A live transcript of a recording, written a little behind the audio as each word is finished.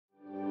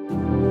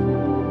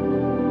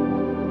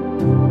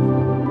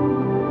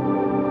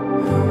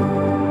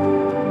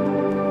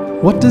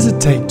What does it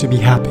take to be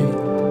happy?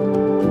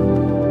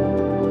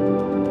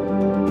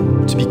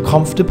 To be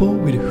comfortable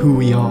with who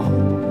we are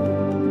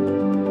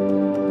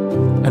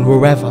and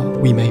wherever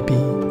we may be.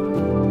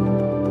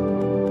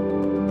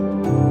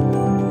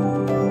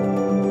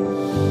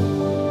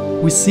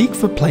 We seek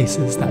for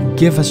places that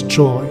give us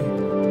joy,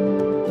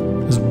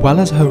 as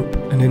well as hope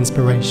and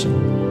inspiration.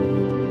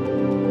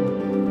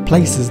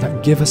 Places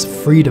that give us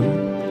freedom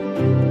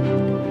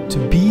to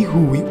be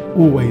who we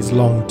always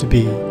long to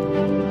be.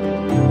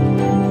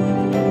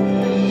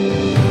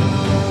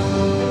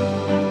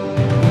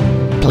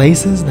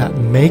 Places that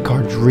make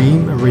our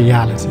dream a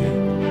reality.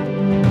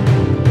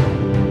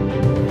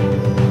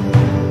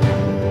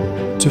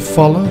 To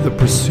follow the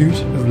pursuit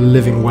of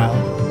living well.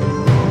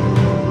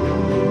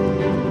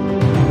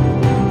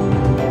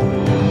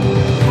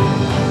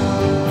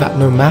 That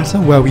no matter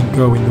where we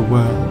go in the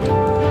world,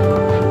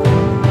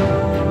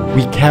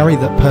 we carry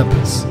that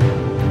purpose,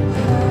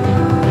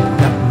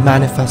 that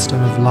manifesto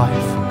of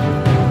life,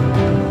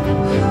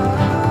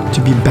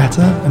 to be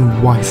better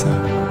and wiser,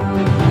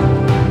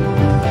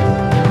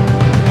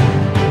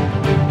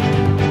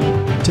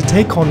 to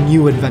take on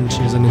new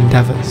adventures and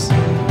endeavors,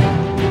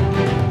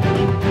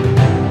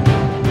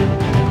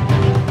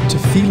 to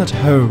feel at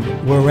home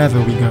wherever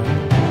we go.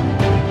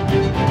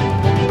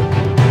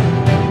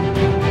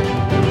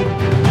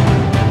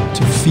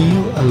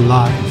 Feel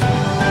alive.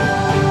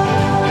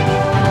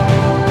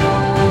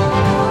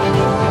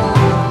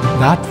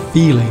 That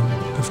feeling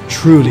of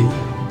truly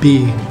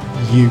being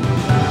you.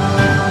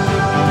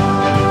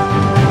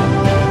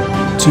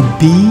 To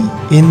be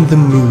in the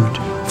mood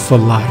for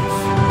life.